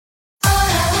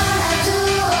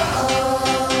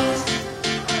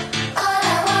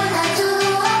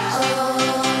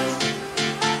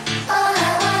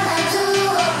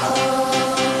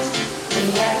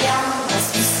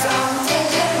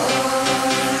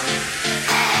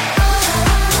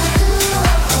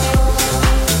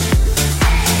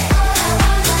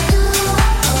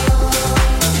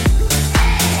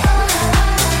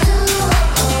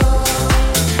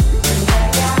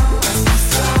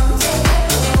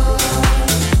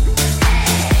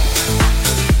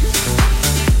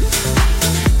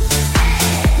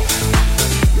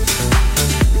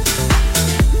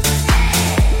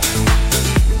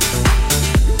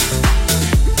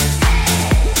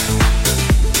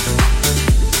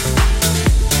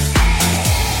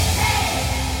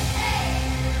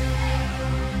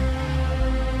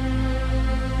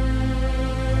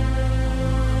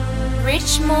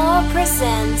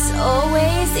dance,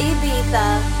 always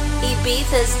Ibiza.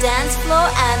 Ibiza's dance floor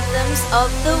anthems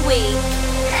of the week.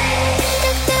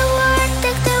 Take the word,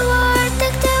 take the word,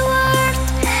 take the word.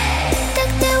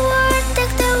 Take the word,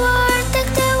 take the word,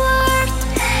 take the word.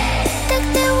 Take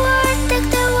the word, take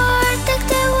the word, take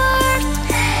the word.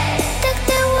 Take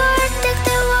the word, take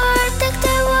the word, take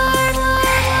the word.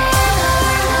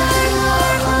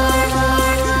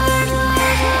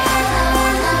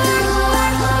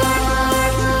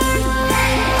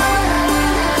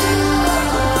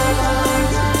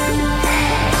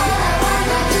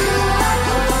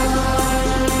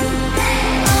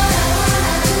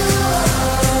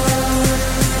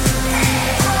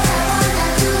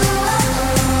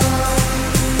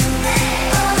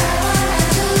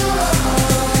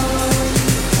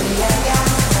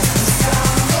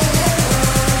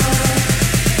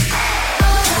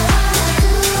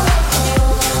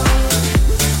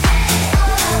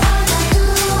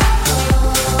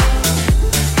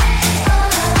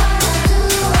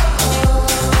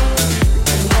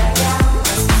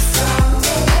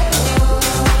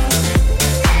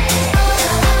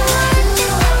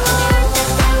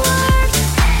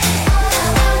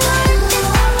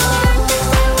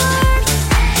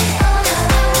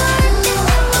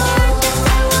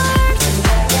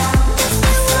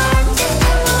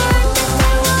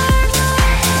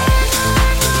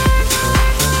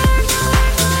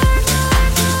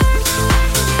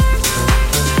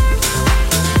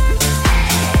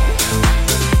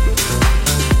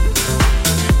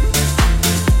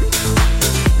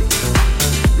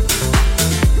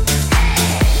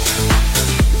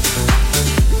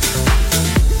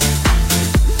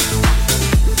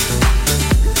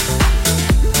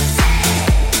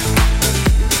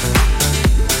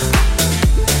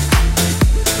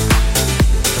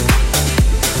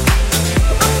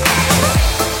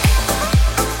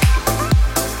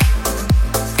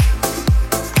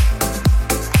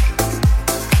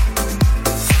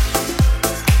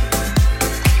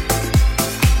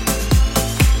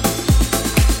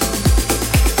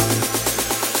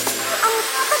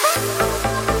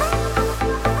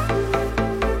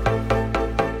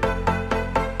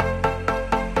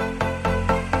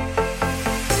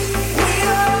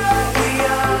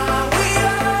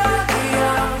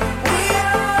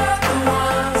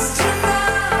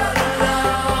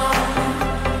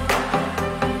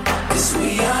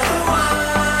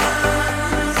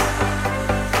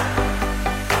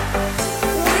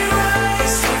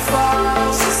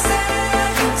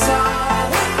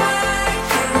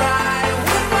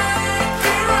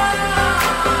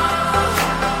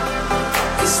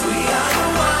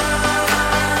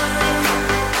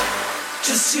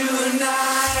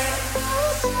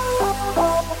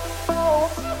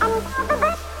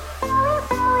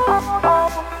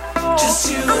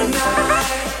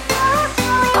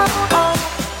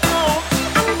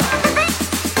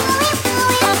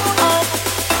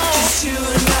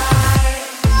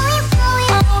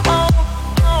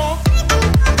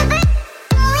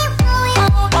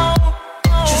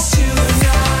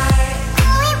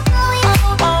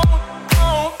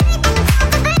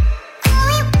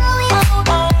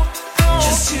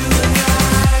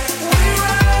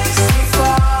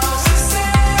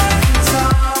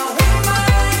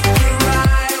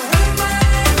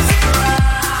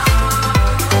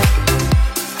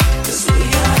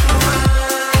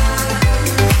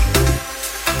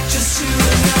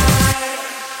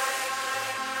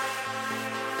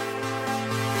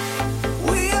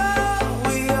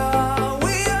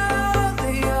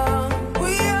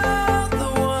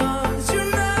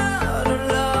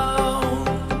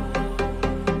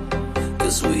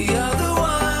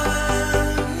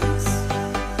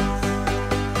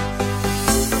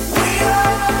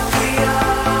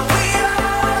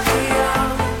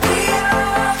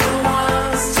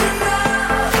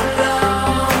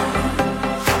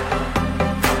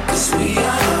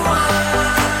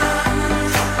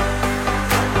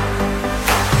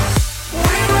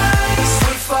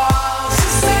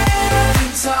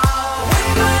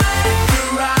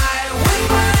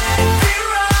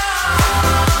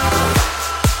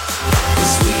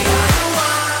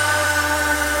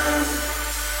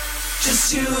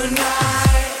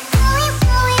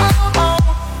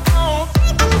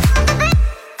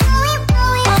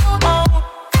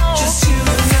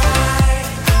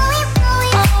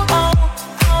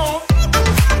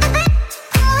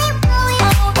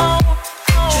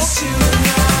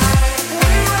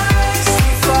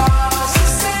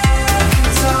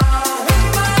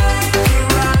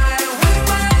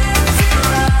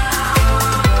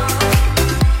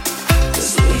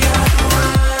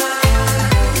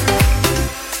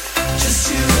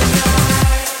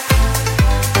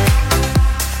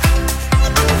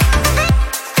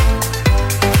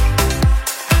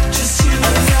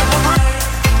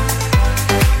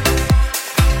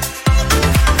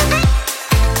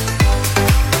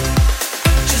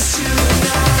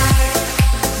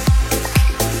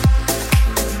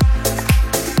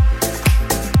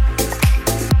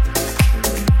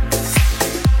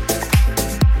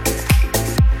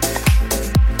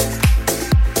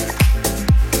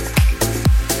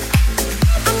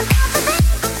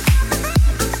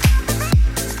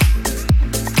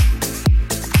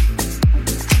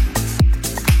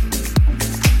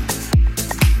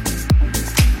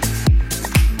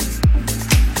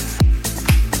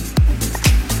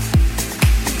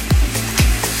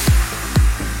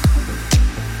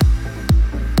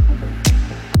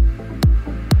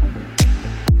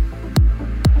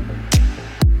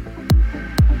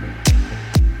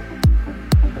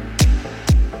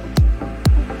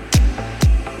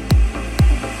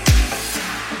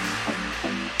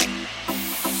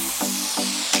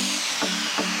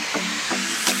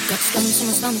 Stomach in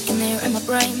my stomach and air in my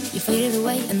brain. You faded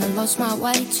away and I lost my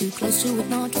way. Too close to it,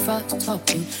 not too far to talk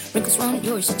to. Wrinkles round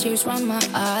yours, the tears round my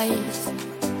eyes.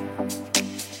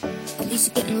 At least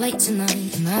it's getting late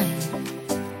tonight, and I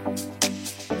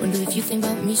wonder if you think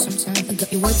about me sometimes. I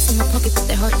got your words in my pocket, but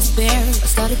they're hard to bear. I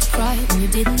started to cry when you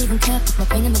didn't even care. Put my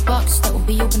pain in the box that will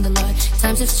be open to light.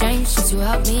 Times have changed since you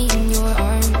held me in your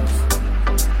arms.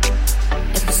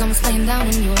 It's like someone's laying down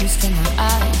in yours, can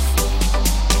I?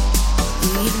 You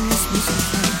even miss me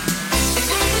sometimes.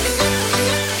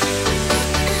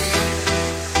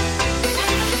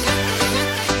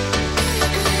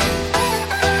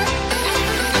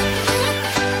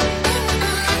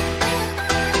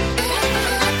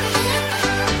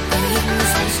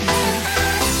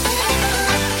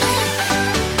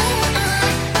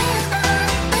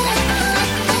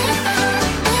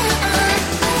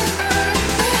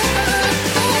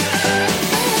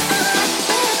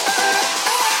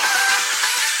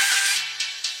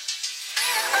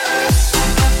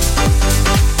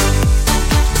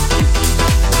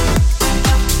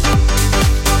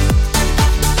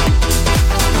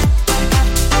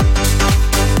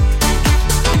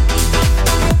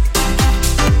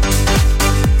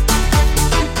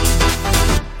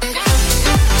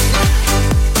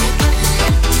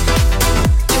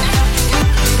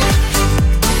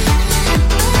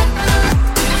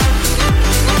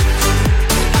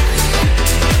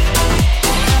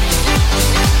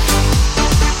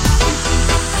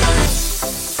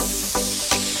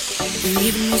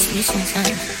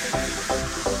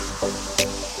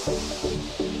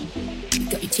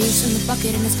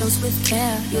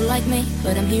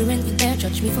 But I'm here and you there,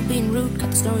 judge me for being rude. Cut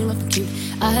the story love cute.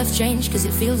 I have changed cause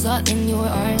it feels odd in your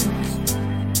arms.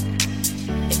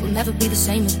 It will never be the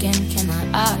same again, can I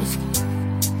ask?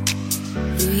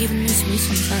 Do you even miss me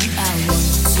sometimes? I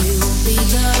want to be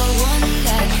the one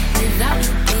that without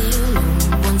you be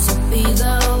alone. Want to be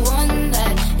the one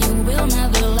that you will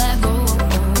never let go.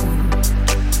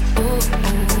 Oh,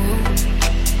 oh,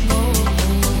 oh, oh.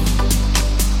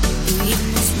 Do you even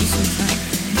miss me sometimes?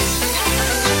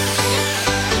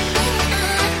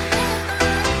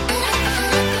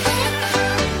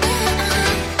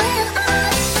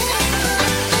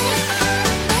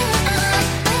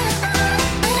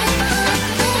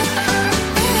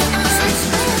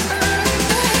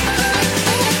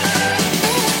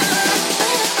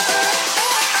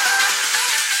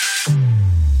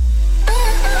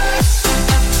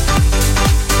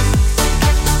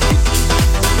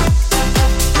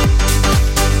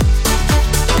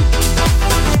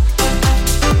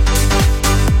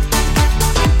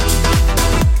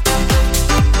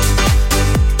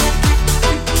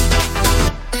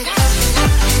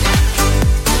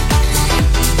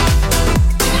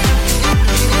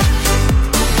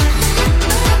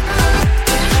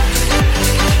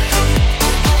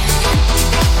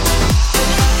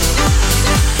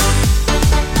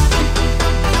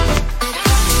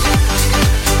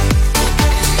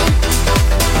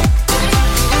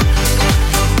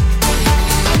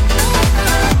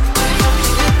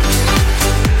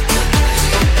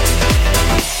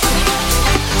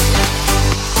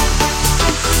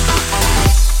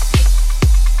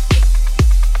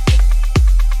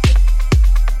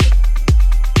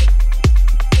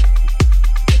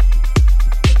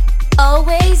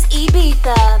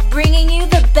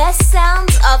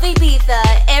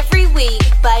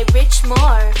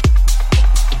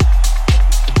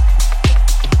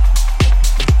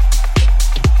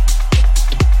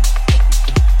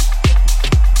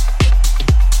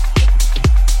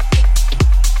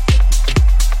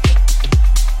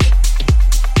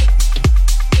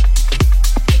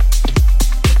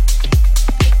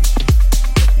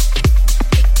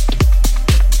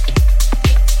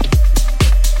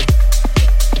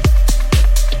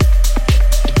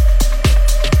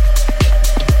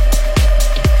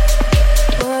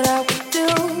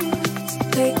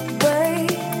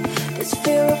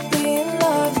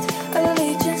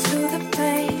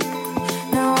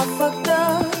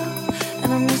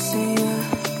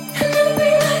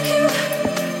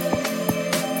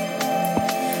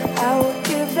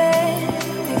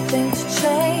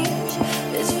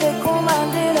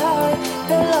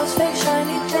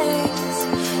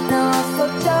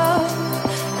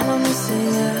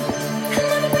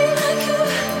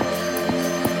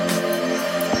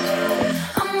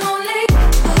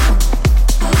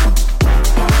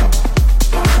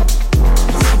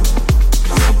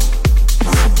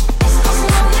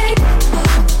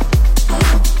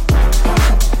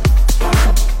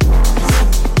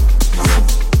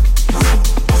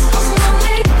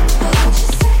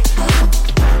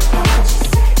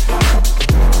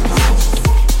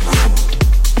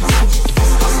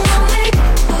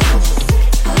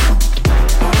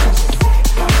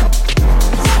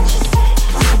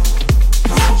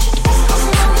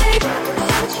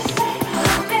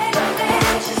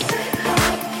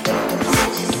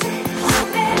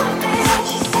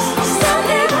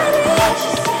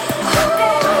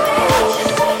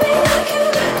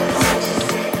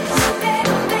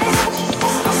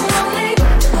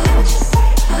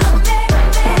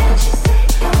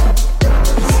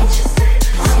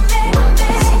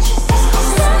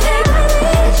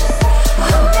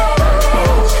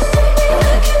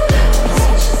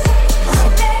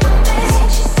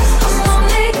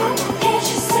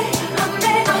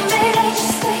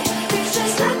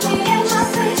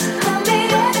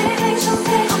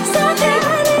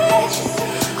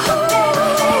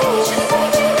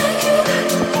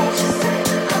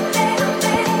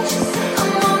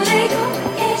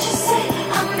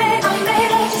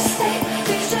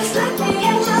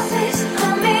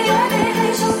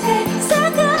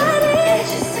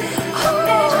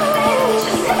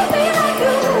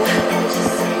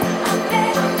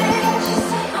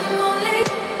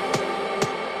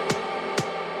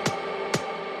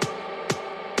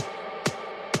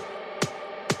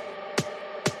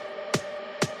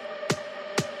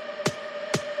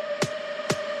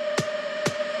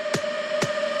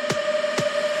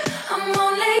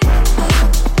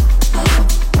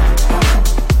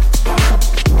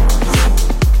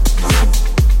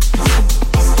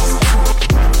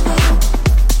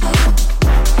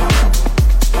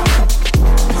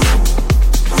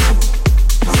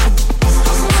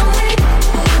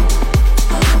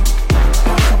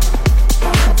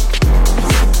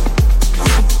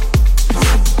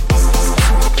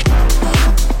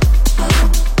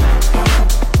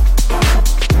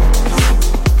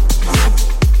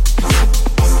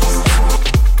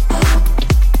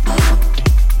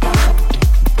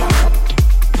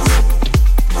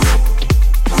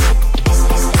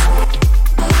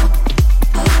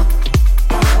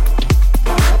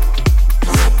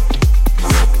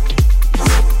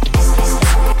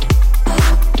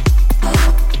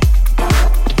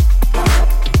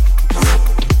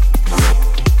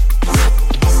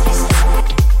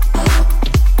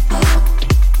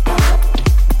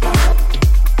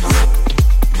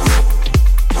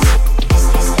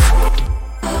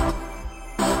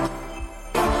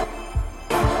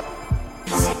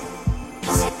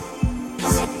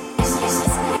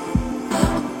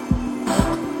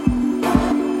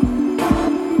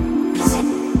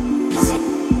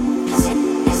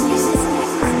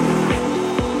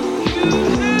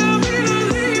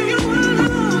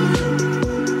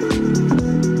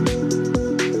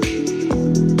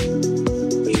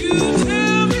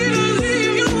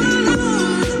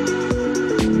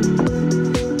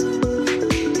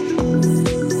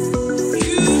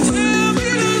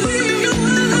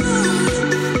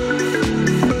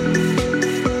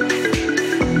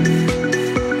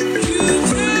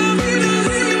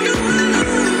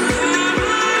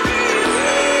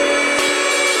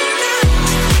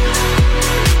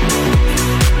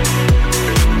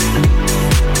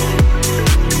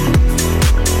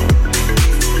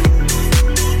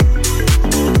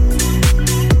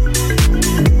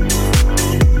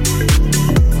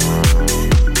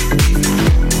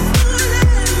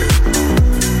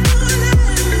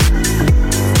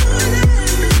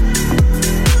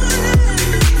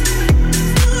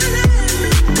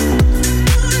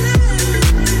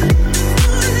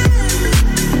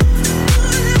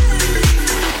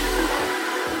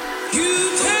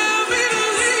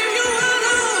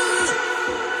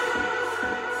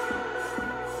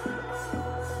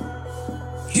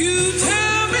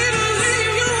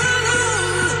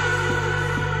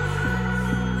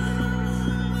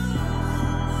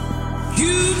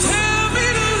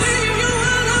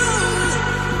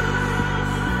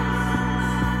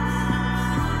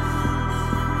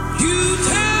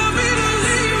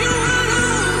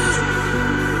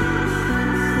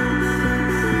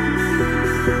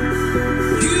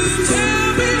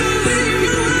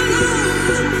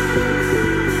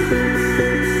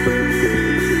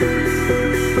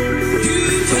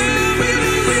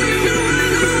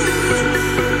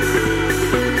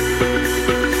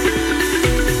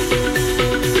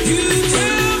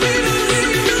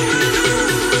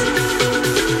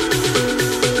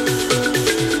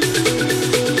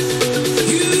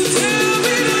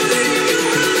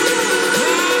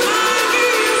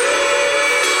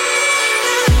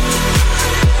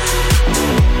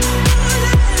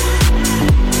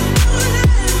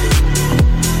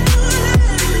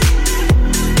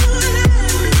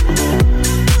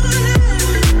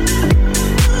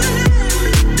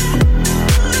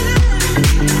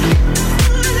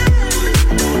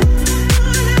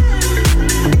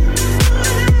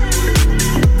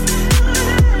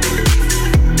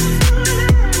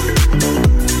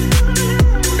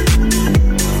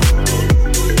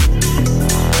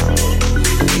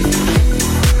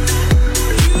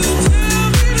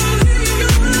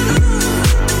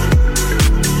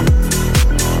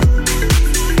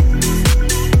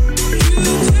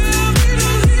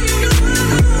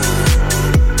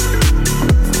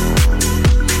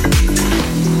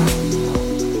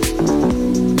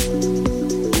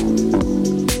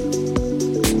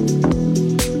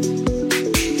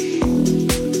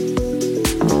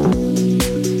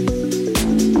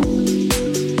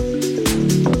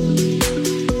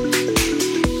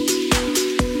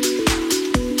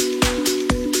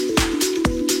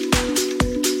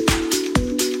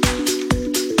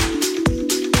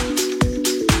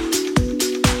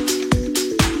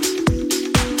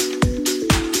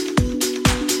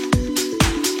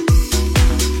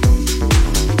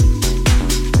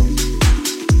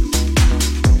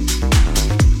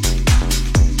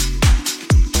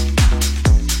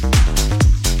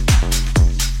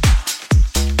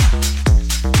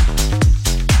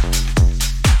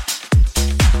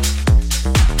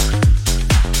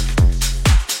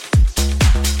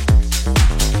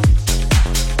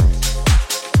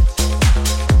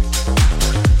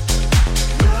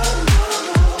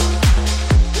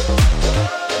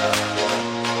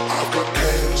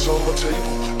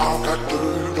 table. I've got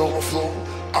dirt on my floor.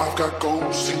 I've got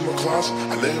ghosts in my closet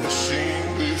I never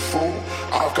seen before.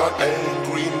 I've got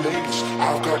angry neighbors.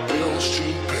 I've got bills to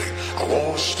pay. I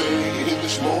wanna stay in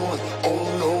this moment. Oh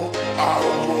no, I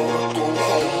don't wanna go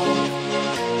home.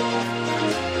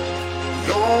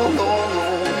 No, no, no.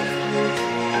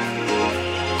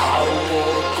 I don't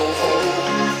wanna go home.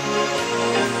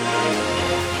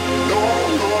 No,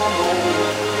 no, no.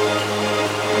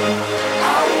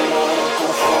 I don't wanna go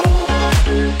home.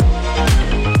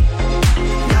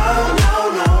 No, no,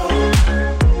 no.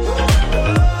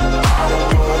 I don't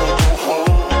wanna go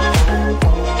home.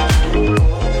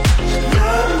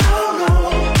 No, no, no.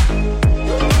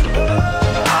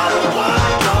 I don't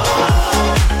wanna go home.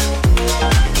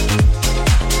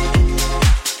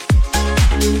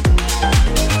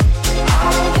 I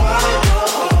don't wanna go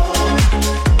home.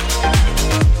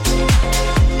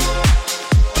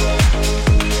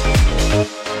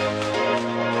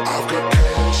 I've got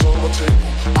cans on my table.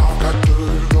 I've got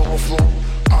dirt on my floor.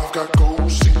 I've got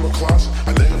ghosts in my closet I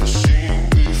never seen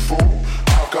before.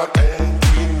 I've got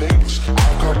angry neighbors.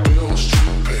 I've got bills to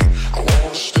pay. I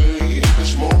wanna stay in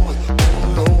this moment. Oh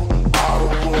no, I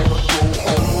don't wanna go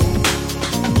home.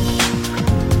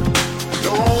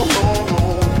 No, no, no.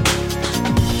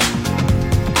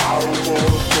 I don't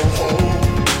wanna go home.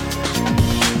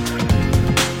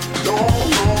 No,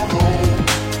 no, no.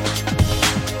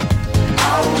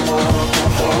 I don't wanna go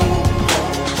home.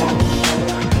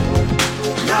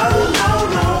 No, no,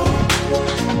 no.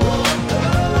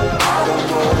 I don't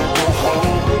wanna go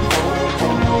home.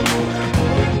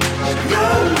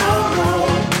 No, no, no.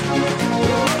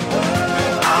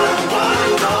 I don't wanna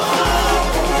go home.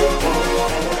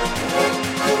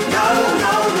 No,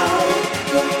 no, no. I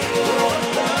don't wanna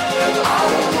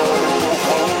go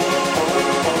home.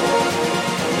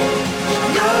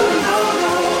 No, no,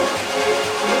 no.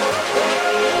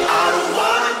 I don't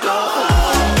wanna go home.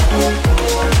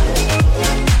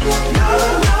 No,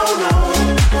 no, no.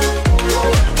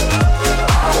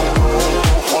 I don't wanna go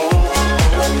home.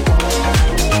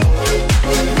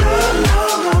 No, no,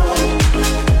 no.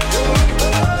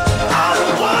 I don't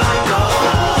wanna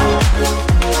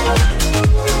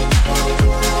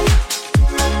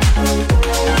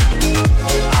go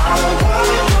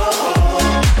home.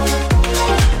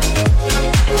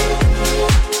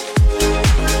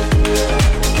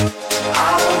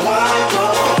 I don't wanna go home. I don't wanna go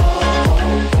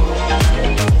home.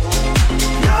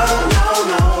 No, no,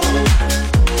 no.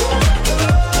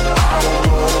 I don't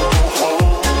wanna go home.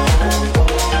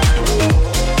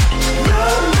 No,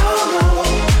 no, no.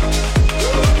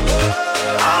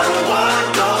 I don't wanna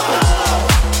go home.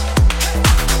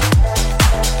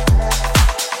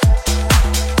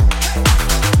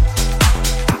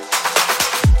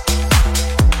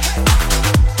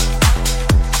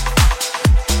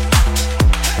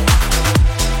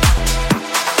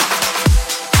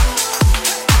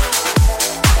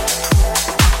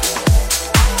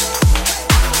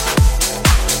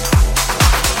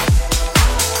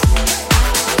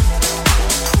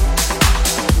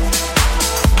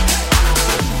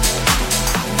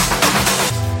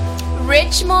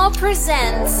 Richmore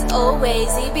presents Always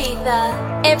Ibiza.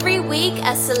 Every week,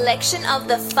 a selection of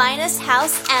the finest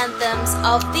house anthems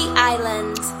of the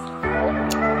island.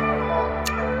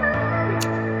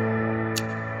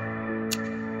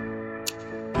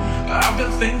 I've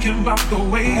been thinking about the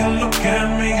way you look at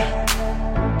me.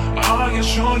 Are you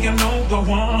sure you know the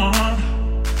one?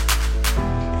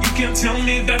 You can tell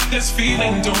me that this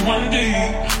feeling don't run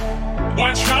deep.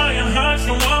 Why try and hide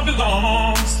from what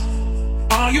belongs?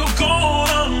 Are you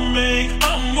gonna make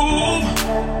a move?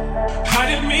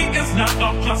 Hiding me is not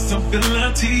a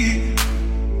possibility.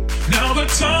 Now the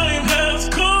time has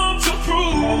come to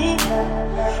prove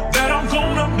that I'm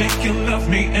gonna make you love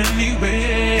me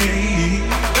anyway.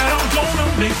 That I'm gonna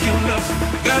make you love.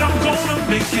 That I'm gonna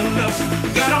make you love.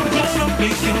 That I'm gonna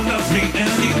make you love me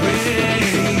anyway.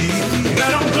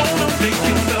 That I'm gonna make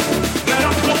you love. That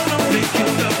I'm gonna make you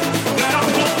love. That I'm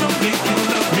gonna make you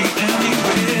love me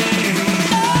anyway.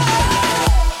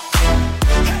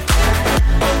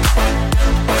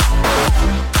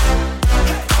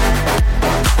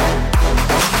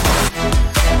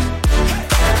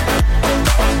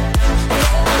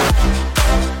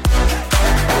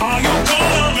 Are you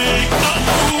gonna make a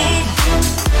move?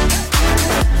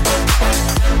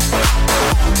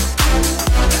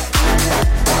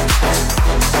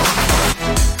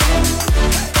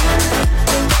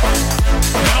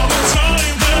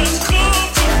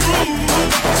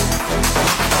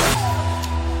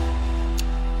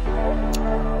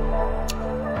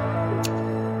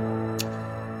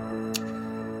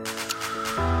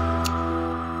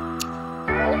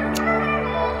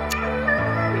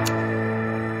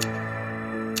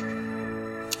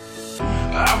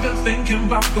 thinking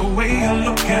about the way you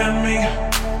look at me.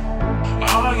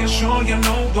 Are you sure you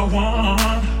know the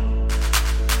one?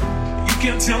 You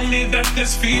can tell me that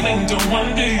this feeling don't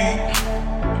run deep.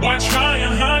 Why try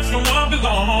and hide from what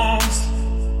belongs?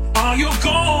 Are you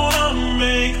gonna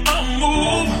make a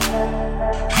move?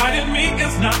 Hiding me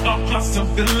is not a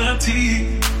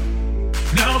possibility.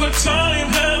 Now the time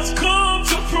has come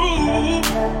to prove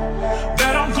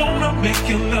that I'm gonna make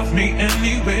you love me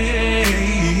anyway.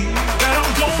 That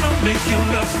I'm gonna make you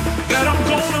love. That I'm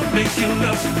gonna make you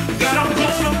love. That I'm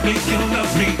gonna make you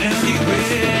love me anyway.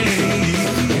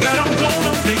 That I'm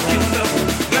gonna make you love.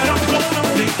 That I'm gonna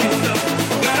make you love.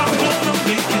 That I'm gonna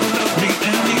make you love me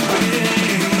anyway.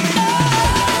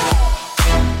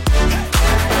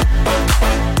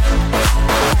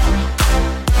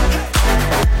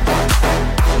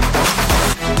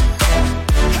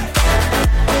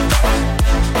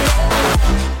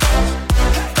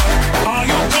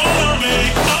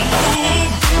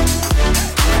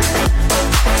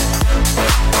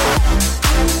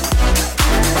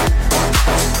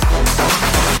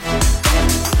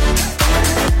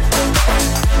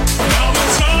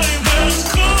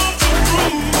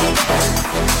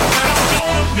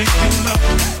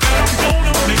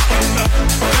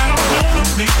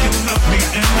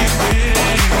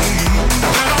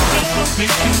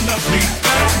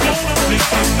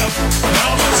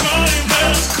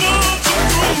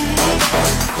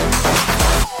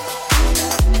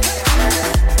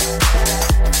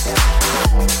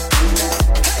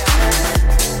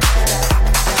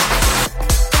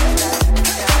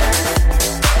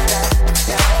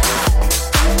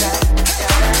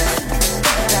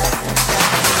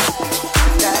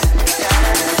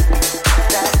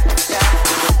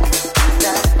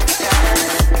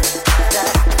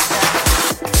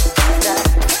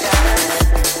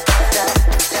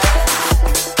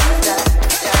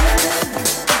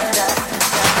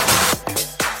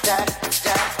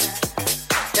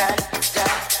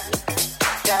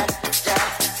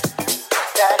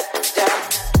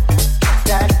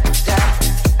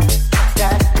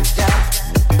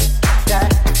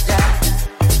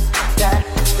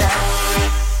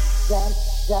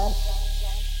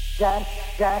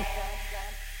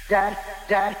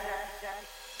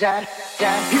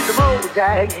 Hit the road,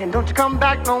 Jack, and don't you come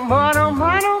back no more, no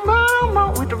more, no more, no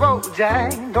more. With the road,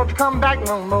 Jack, don't you come back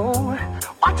no more.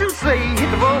 What you say?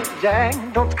 Hit the road, Jack,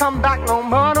 don't you come back no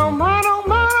more, no more, no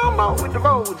more, no more. With the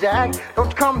road, Jack, don't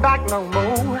you come back no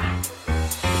more.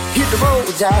 Hit the road,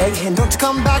 Jack, and don't you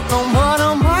come back no more,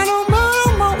 no more, no more,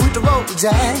 no more. With the road,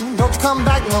 Jack, don't you come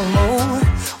back no more.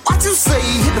 What you say?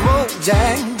 Hit the road,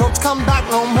 Jack, don't you come back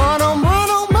no more, no more,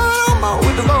 no more, no more.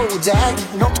 With the road, Jack,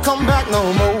 don't you come back no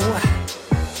more.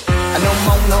 No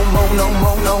more, no more, no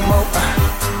more, no more.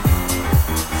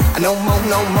 No more,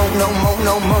 no more, no more,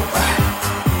 no more.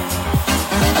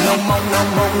 No more, no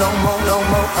more, no more, no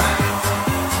more.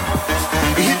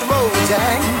 Hit the road,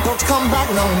 Jack, don't you come back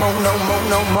no more, no more,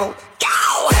 no more.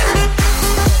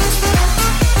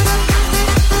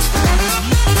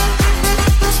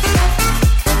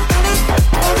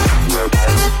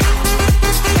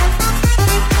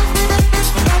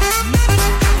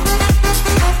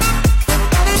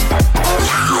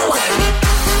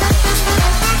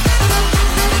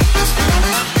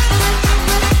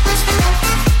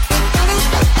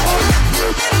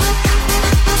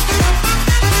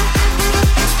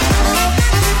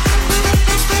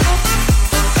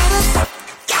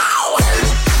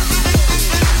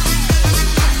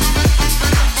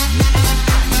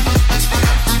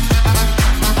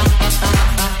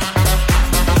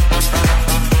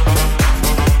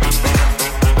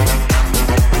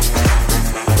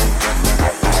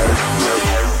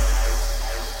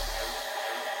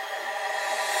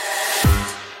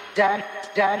 Dan,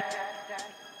 Dan,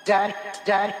 Dan,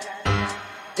 Dan,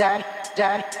 Dan,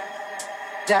 Dan,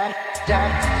 Dan,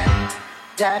 Dan,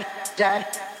 Dan, Dan,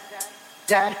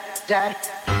 Dan, Dan,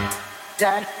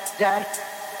 Dan, Dan, Dan,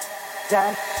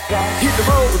 Dan. Hit the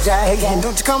road, Jack, and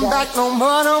don't you come back no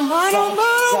more, no more, no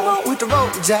more, no more. With the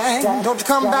road, Jack, don't you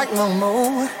come back no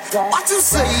more. What you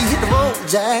say? Hit the road,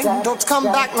 Jack, don't you come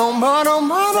back no more, no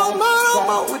more, no more, no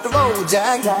more. With the road,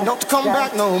 Jack, don't you come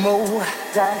back no more.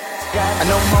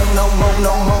 No more, no more,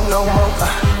 no more, no more.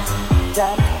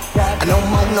 No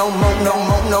more, no more, no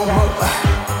more, no more.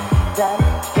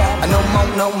 No more,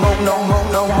 no more, no more,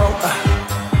 no more.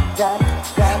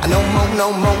 No more, no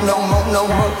more, no more, no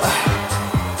more. No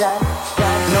more,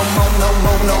 no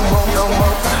more, no more, no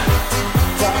more.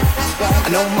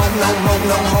 No more, no more,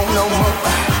 no more, no more.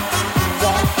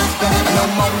 No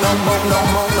more, no more, no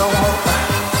more, no more.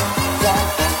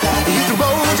 Hit the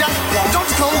road, Jack, don't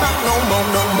you come back no more,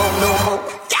 no more, no more.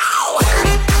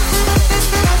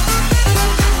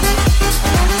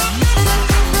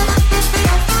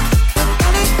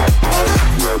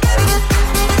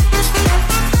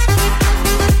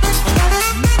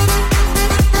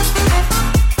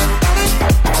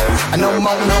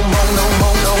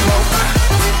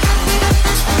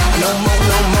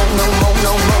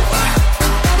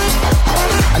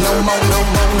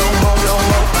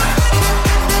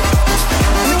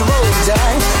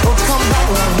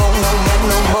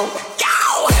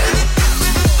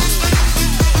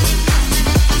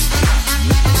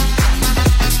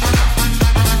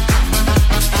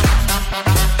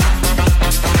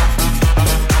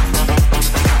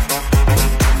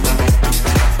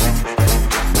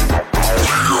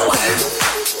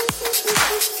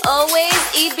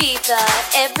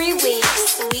 Every week,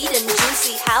 sweet and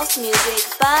juicy house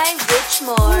music by Rich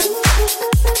Moore.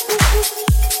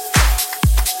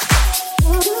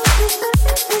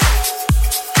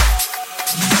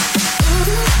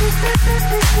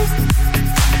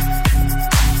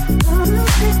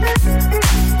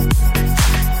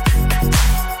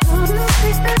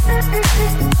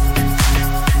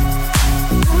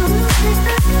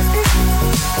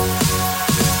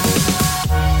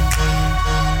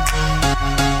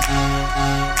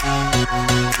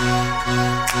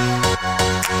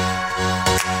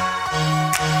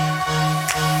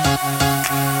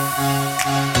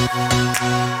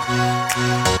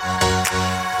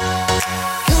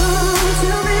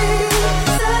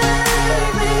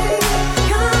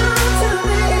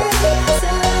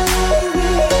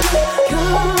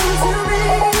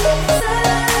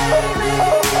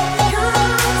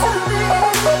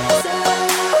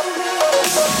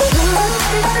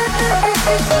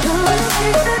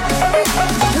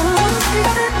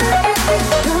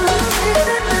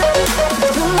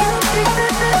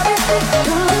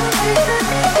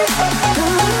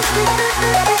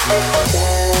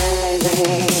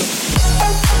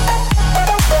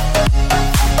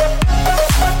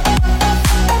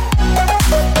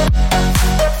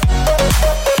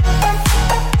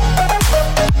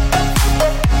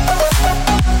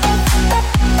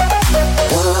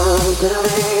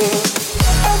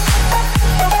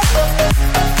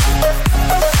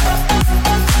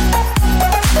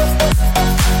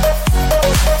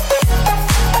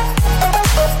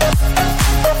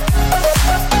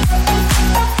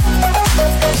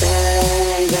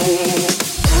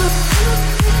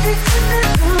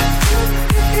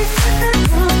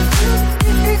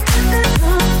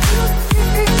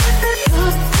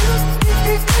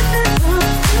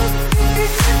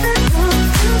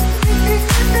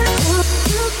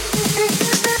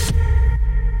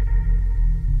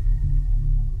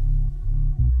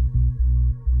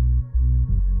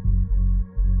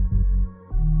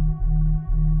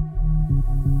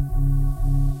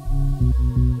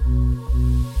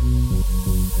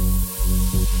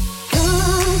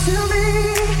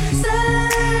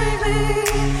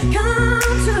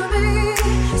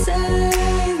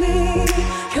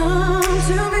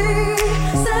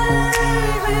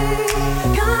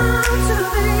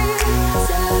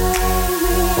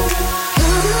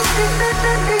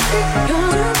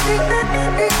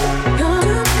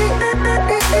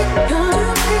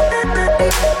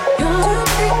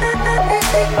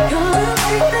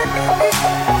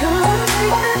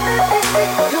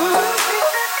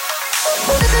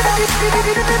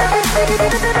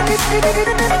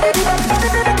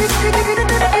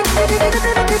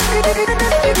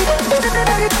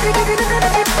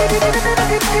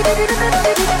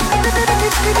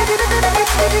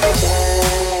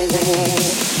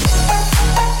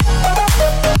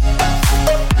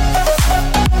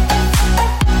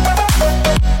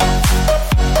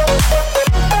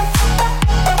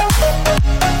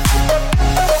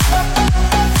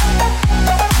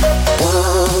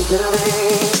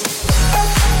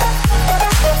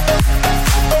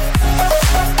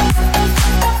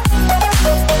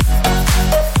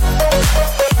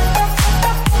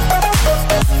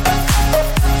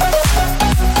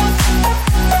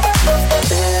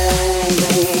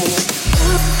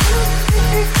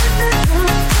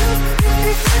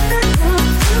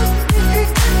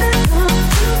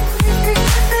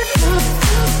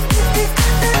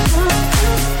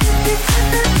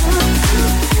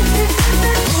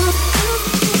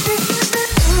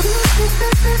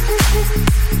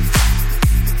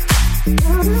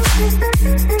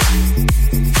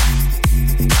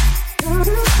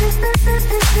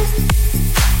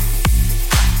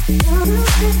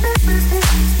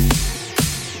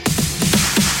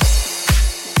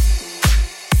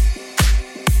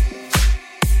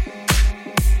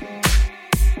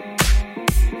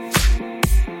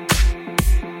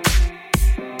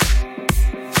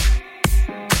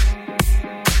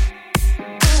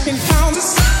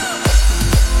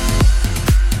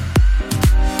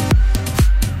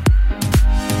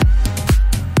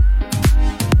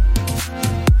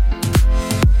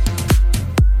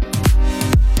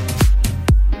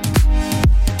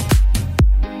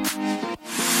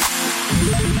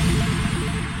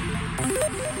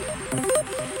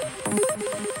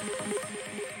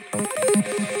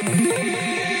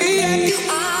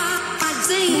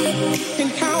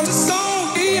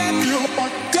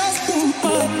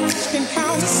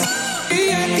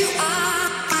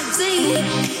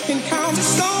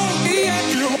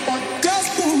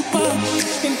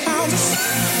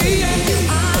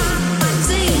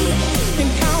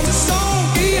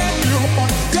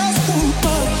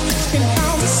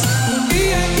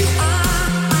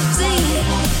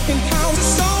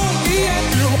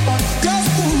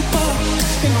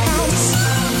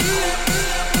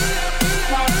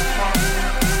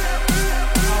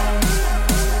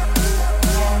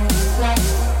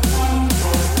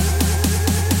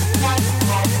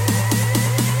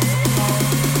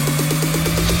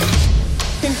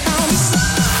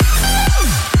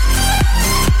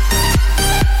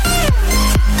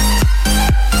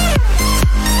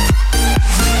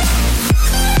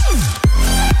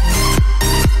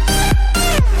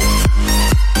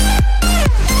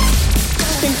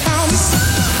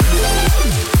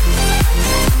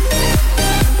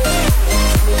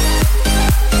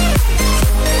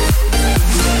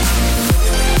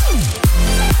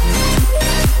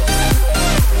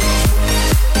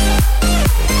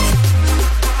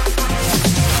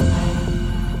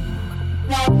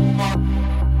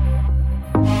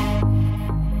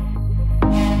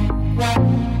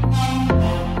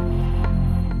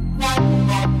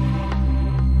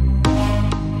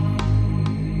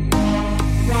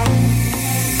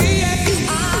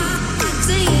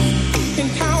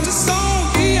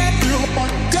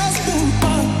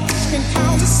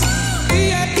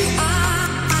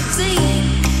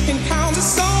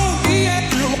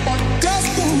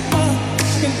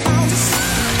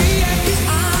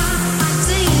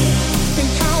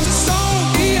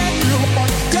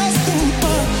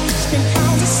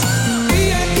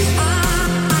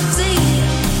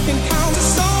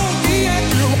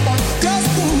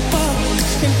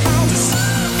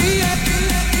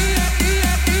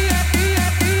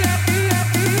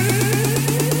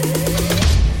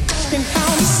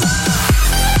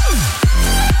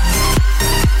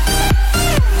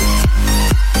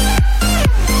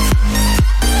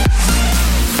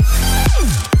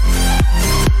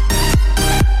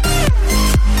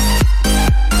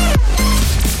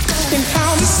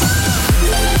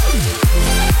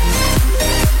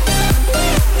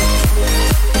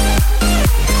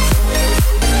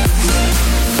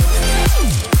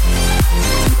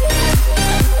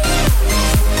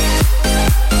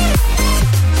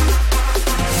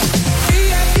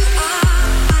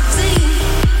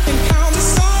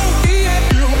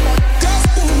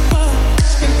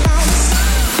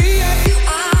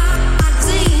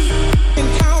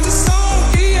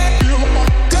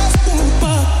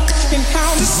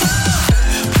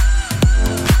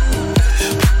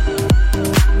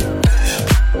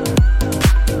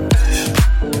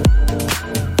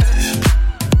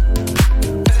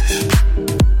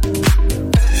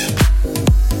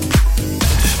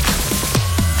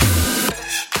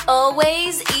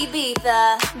 Always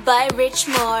Ibiza by Rich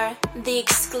Moore, the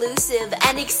exclusive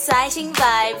and exciting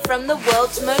vibe from the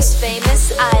world's most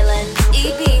famous island,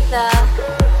 Ibiza.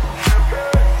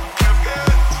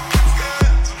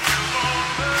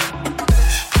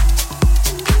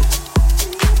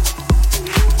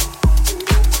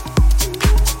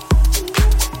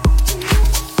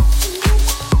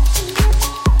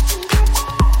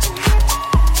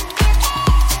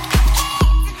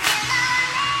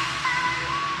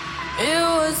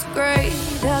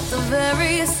 The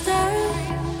very start,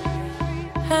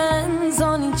 hands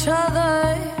on each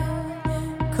other,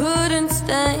 couldn't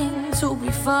stand to be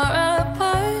far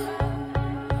apart.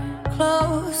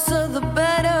 Closer the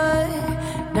better.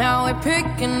 Now we're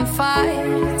picking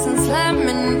fights and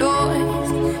slamming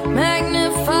doors,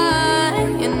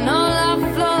 magnifying all our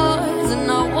flaws. And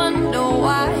I wonder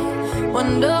why,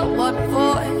 wonder what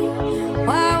for,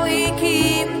 why we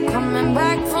keep coming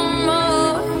back for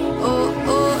more. Oh,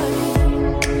 oh.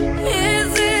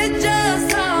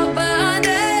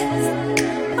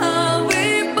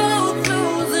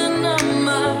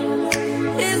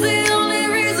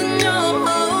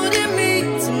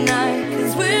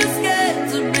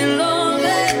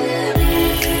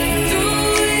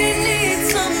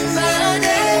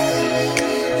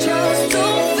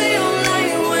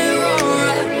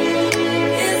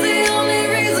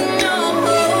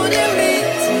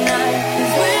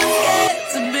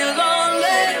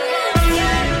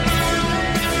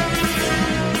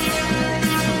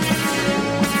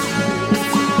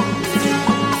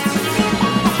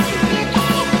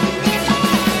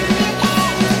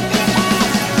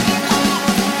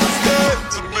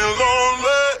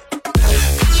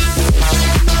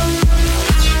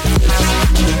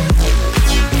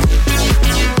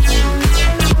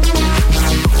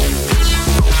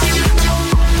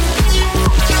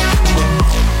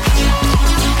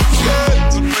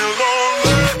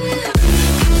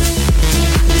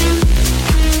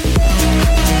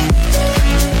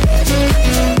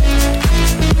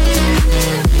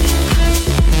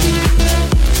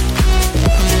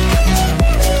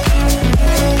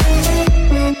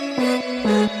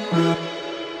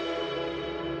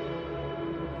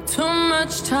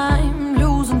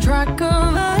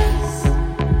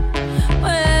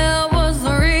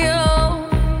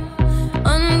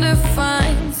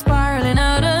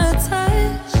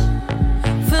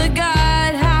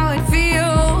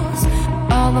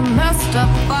 the messed up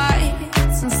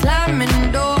fights and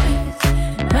slamming doors,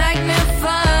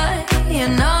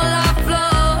 magnifying all our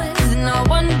flaws, and I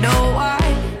wonder why,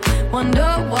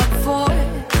 wonder what for.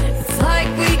 It's like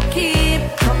we keep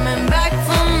coming back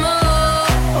for more.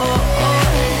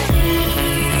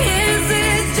 Is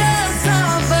it just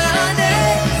our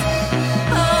bodies?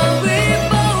 Are we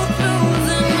both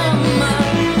losing our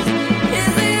minds?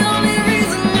 Is the only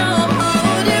reason you're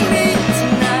holding me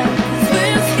tonight 'cause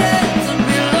we're scared to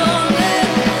be lonely?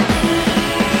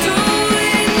 Do we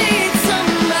need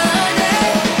somebody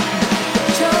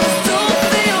just to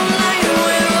feel like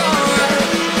we're alright?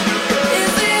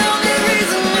 Is the only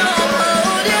reason you're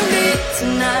holding me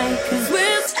tonight 'cause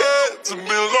we're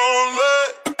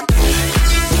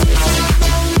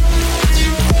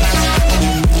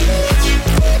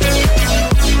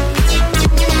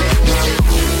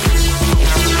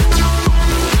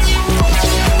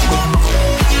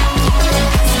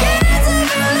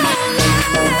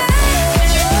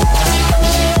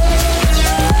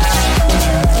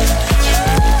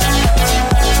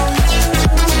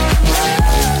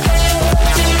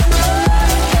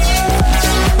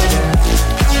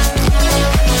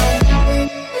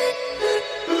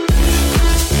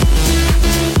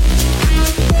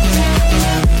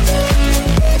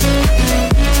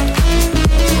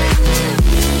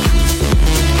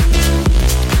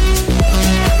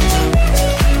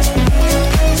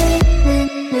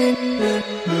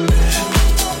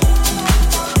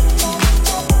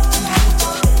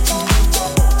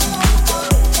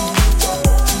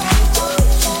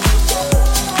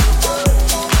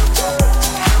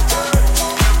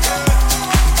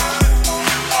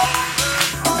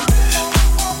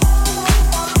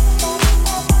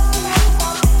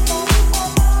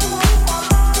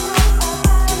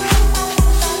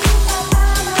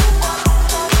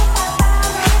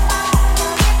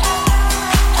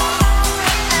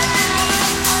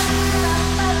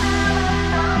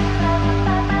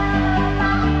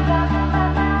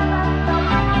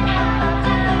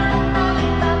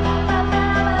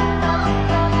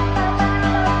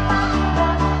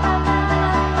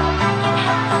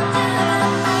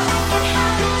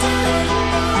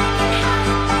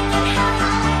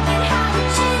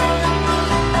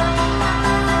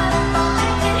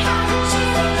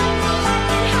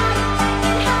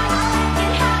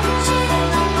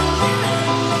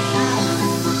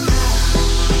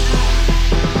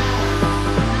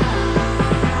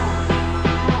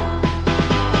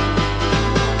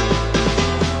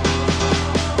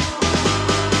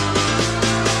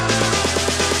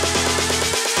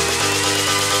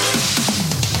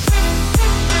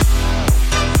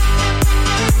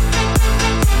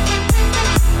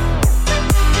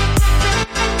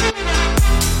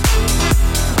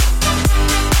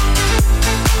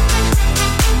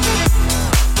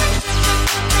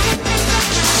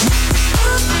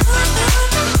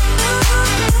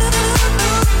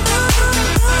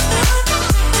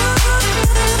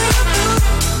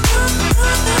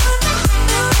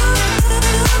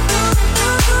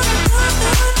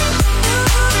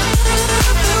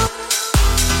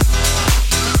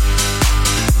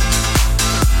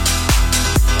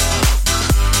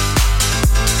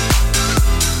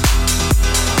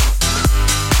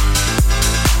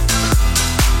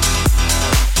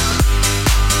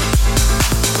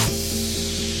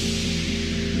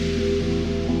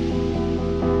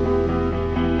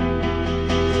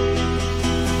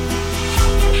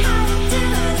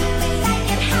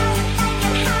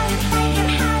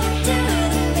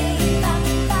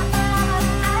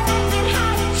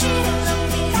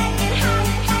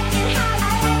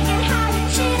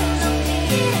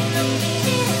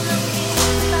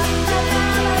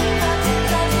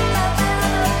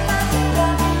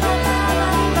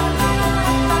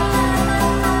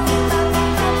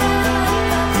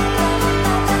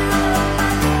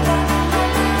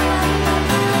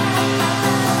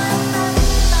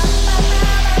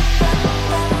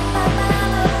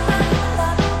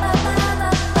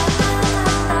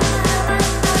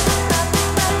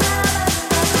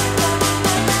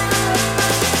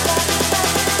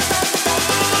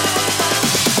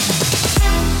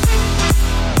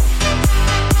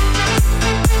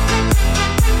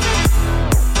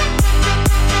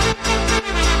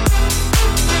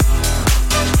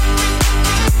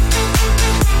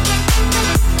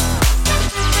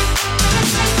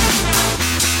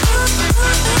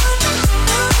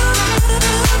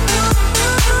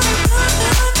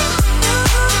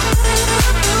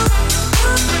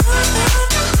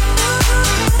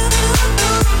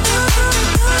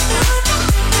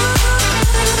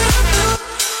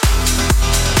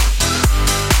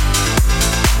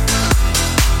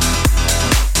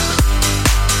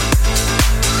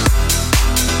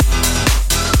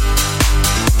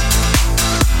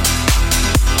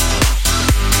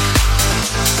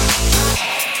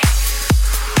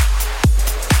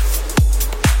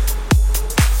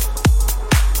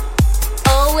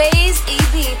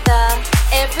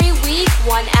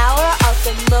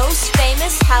most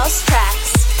famous house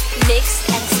tracks, mixed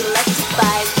and selected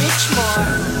by Rich Moore.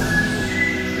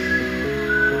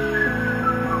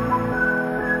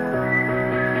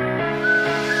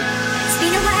 It's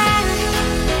been a while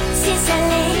since I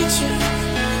let you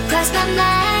cross my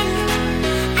mind.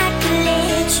 I could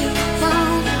let you go.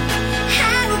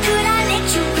 How could I let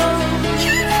you go?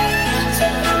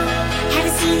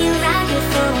 Haven't seen you around here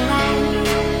for a while.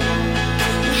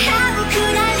 How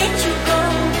could I let you go?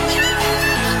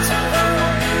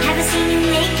 Haven't seen you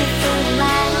naked for a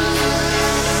while.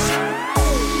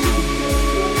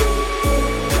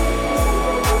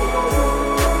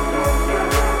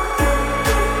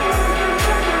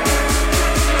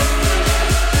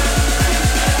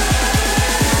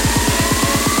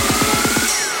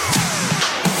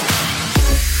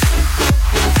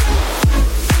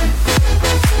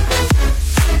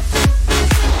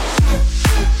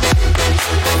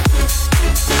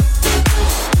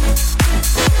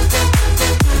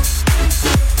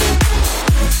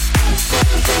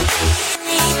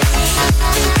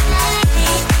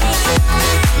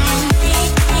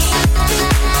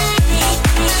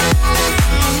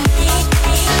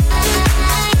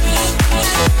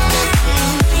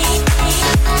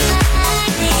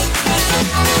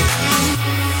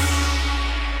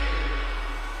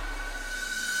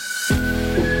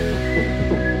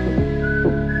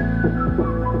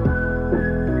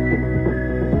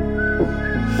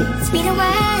 It's been a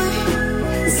while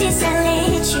since I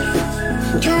let you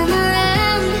come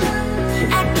around.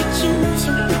 I could use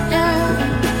your love.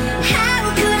 How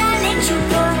could I let you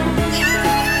go?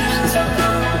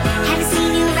 Haven't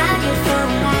seen you around here for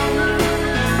a while.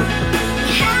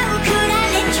 How could I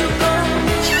let you go?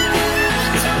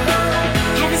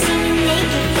 Haven't seen you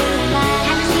naked for a while.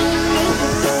 Haven't seen you naked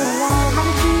for a while. Haven't seen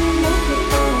you naked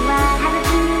for a while. Haven't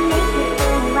seen you naked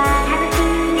for a while. Haven't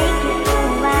seen you naked for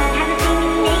a while. Haven't seen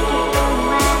you naked for a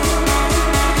while.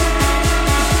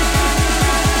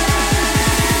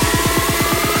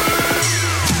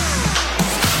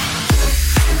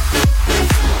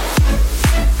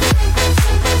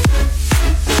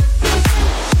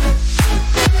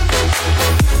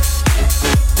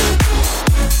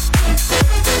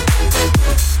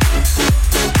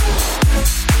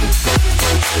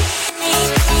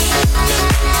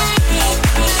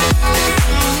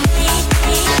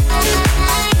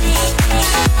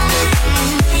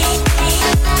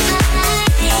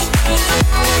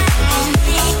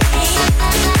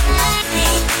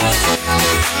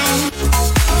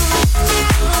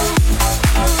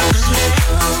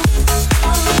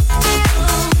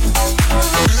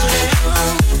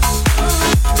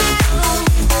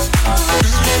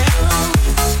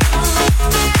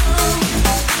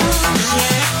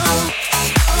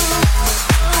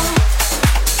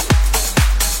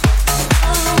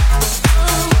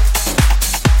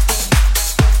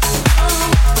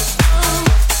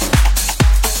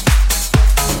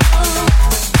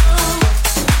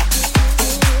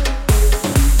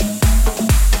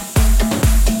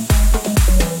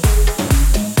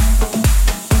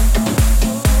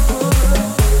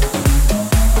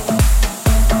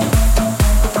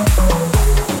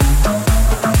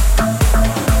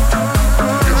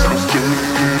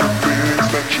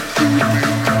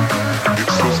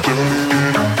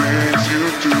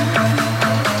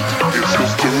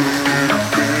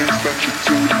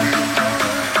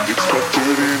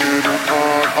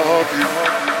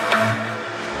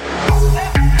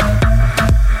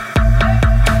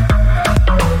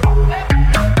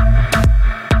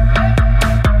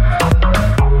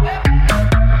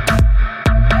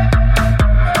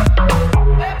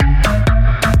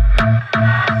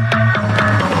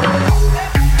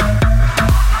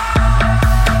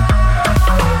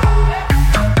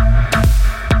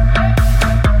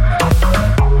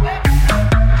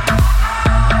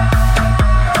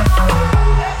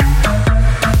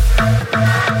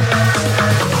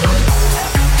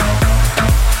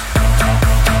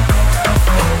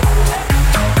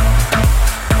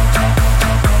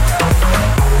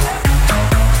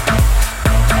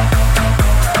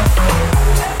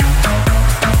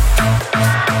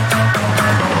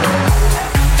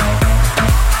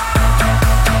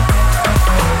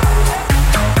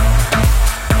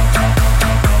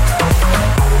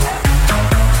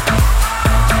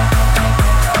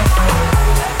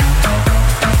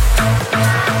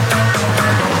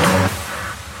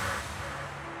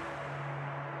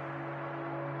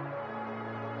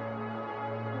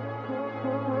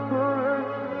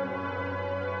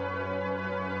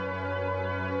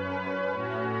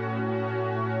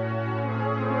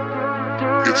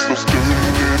 It's those dirty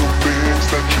little things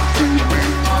that you do to me.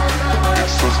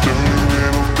 It's those dirty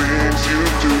little things you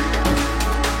do.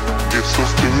 It's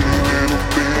those dirty little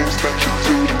things that you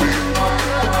do to me.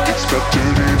 It's that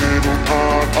dirty little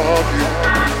part of you.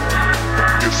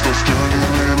 It's those dirty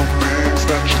little things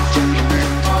that you do to me.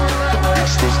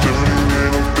 It's those dirty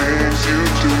little things you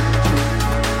do.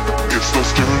 It's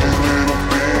those dirty little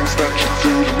things that you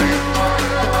do to me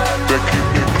that keep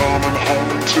me coming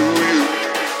home to you.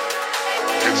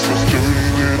 It's those dirty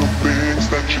little things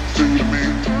that you do to me.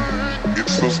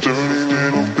 It's those dirty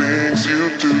little things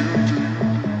you do.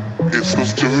 It's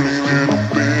those dirty little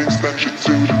things that you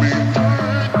do to me.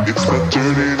 It's that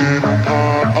dirty little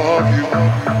part of you.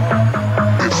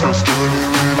 It's those dirty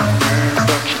little things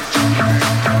that you do to me.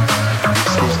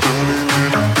 It's those dirty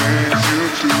little things you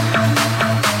do.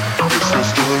 It's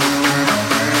those dirty little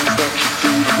things that you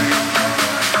do to me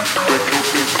that keep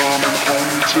me coming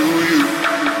home to you.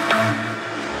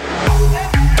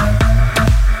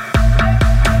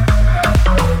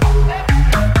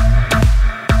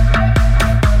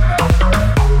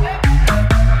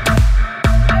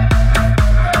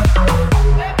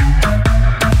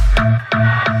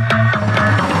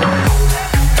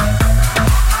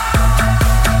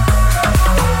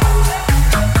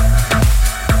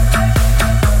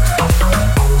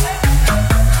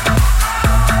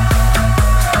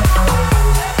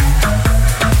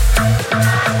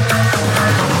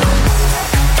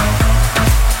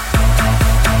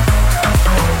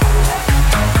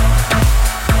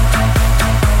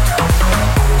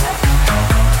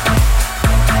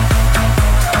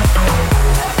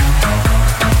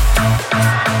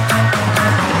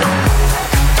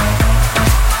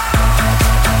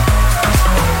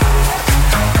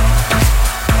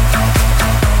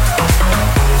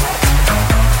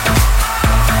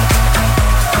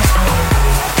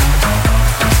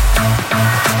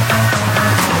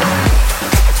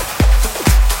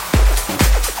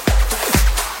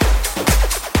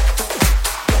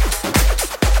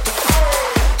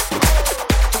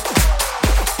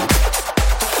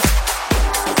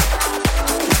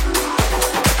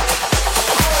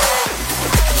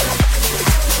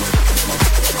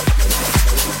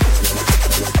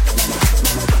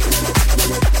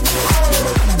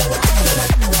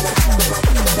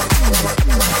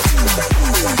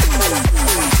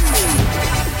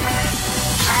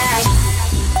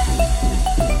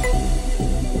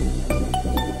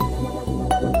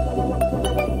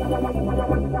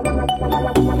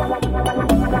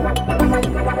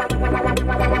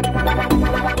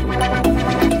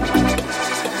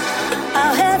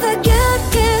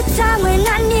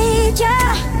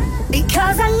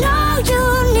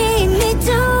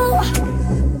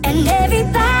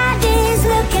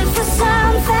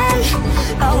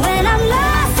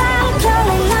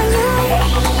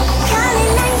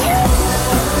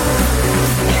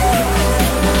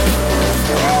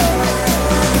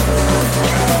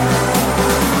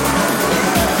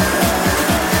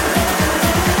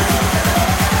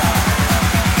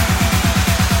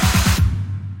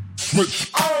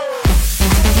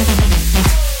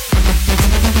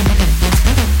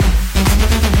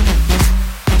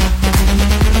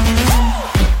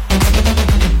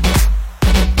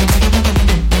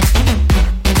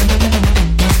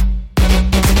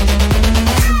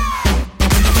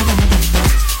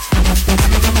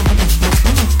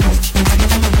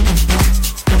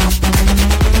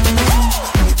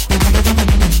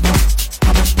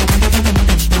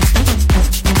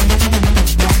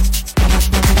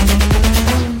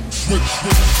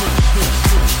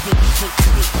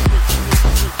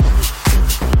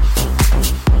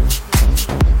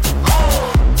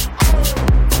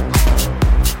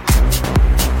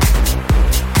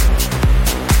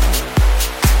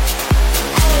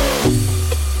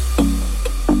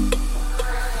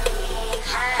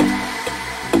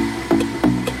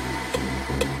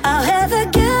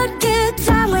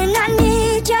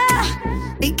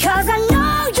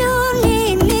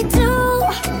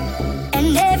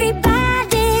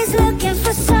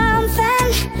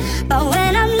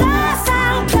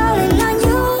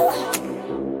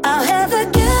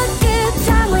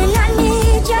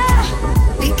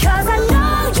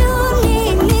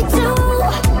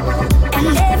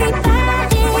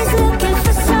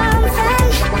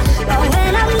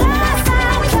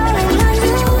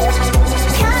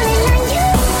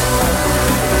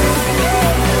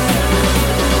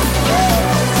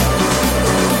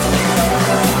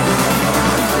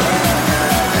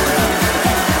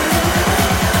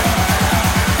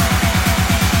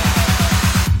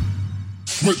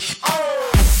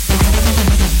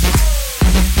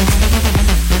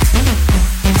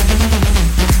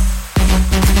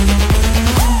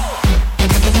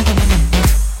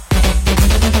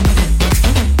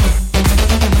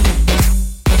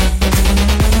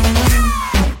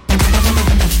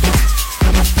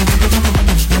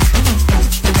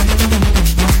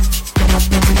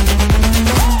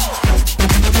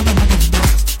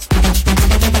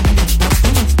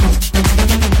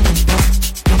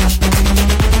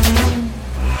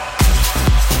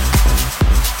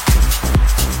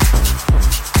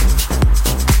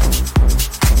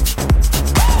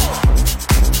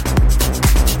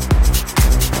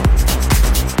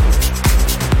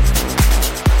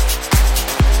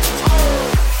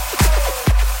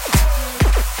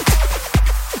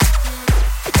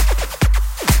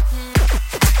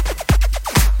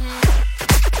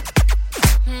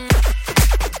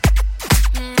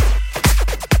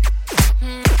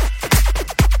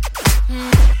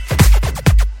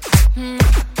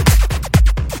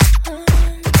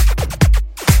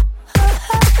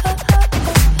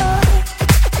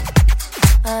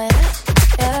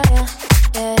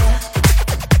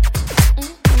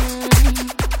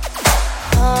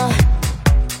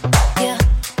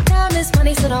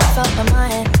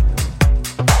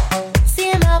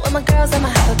 my girls, I'ma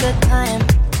have a good time.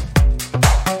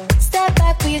 Step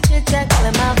back with your chit chat,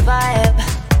 calling my vibe.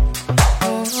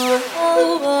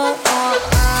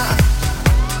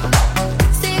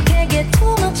 See, you can't get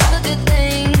too much of a good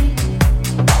thing.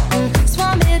 So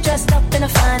I'm here dressed up in the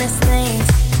finest things.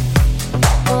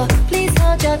 Oh, please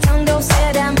hold your tongue, don't say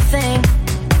a damn thing.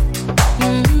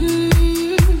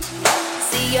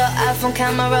 See your iPhone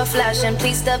camera flashing.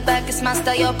 Please step back, it's my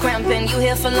style, you're cramping. You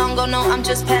here for long, go no, I'm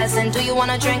just passing. Do you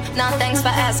wanna drink? Nah, thanks for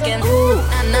asking. Ooh,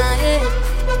 nah, nah, yeah.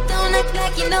 Don't act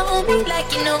like you know me,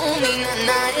 like you know me, nah,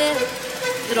 nah, yeah.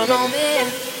 You don't know me,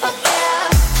 oh yeah.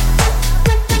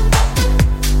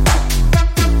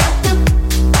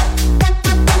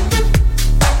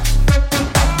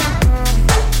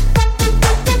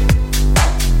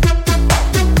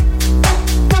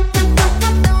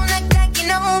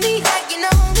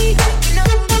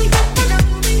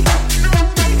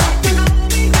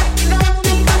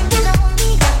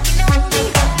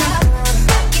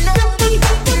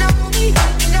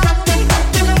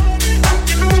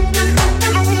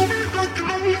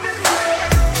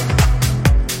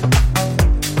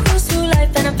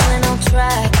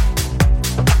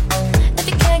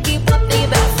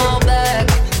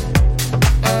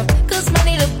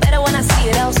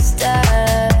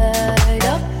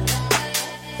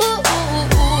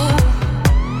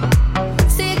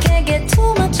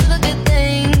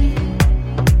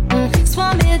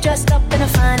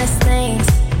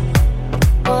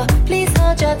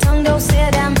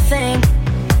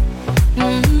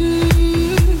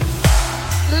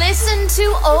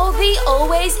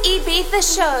 Ibiza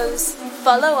shows.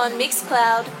 Follow on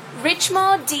Mixcloud,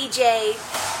 Richmore DJ.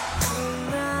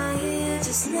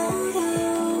 Just know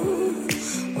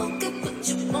you won't get what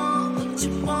you want, what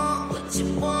you want, what you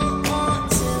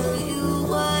want. Tell you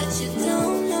what you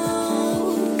don't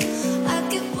know. I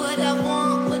get what I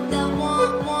want, what I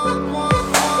want, want.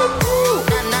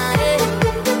 Nah, nah, yeah.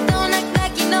 Don't act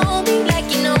like you know me, like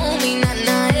you know me. Nah,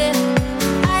 nah, yeah.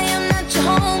 I am not your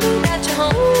homie, not your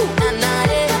homie. Nah, nah,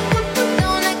 yeah.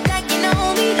 Don't act like you know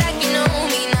me, like you know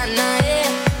me. Nah, nah, yeah.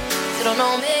 You don't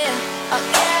know me.